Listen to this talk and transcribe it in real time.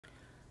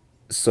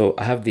So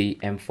I have the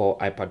M4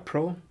 iPad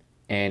Pro,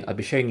 and I'll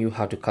be showing you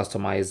how to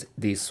customize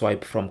the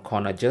swipe from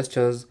corner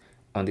gestures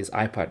on this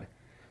iPad.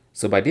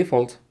 So by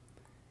default,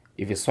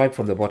 if you swipe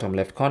from the bottom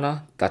left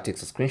corner, that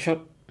takes a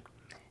screenshot.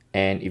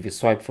 And if you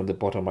swipe from the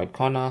bottom right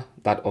corner,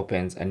 that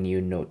opens a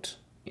new note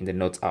in the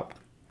Notes app.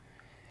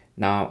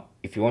 Now,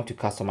 if you want to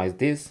customize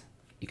this,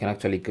 you can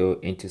actually go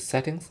into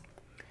settings.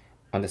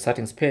 On the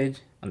settings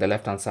page, on the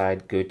left hand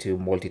side, go to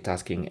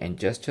multitasking and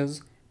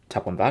gestures,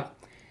 tap on that,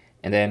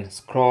 and then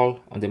scroll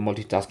on the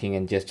multitasking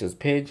and gestures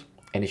page,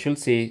 and you should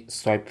see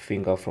swipe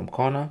finger from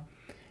corner.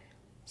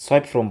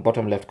 Swipe from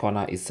bottom left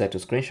corner is set to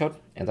screenshot,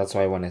 and that's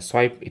why when I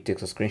swipe, it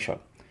takes a screenshot.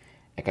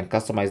 I can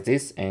customize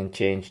this and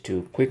change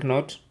to quick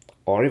note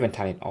or even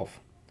turn it off.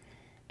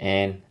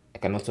 And I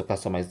can also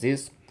customize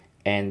this,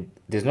 and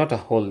there's not a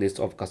whole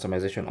list of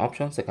customization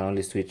options. I can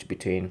only switch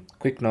between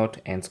quick note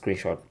and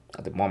screenshot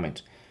at the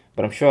moment,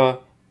 but I'm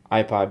sure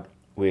iPad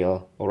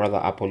will, or rather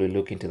Apple will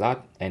look into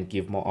that and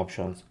give more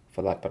options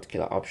for that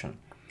particular option.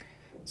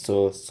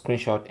 So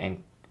screenshot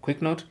and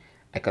quick note,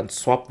 I can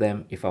swap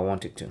them if I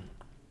wanted to.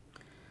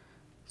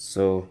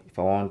 So if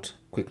I want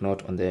quick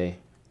note on the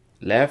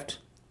left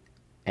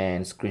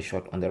and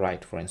screenshot on the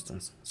right, for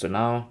instance. So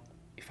now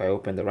if I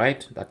open the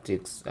right, that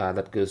takes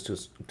that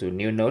goes to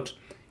new note.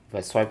 If I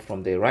swipe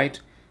from the right,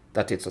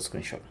 that takes a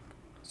screenshot.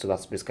 So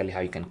that's basically how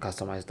you can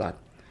customize that.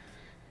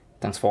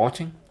 Thanks for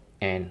watching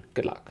and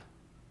good luck.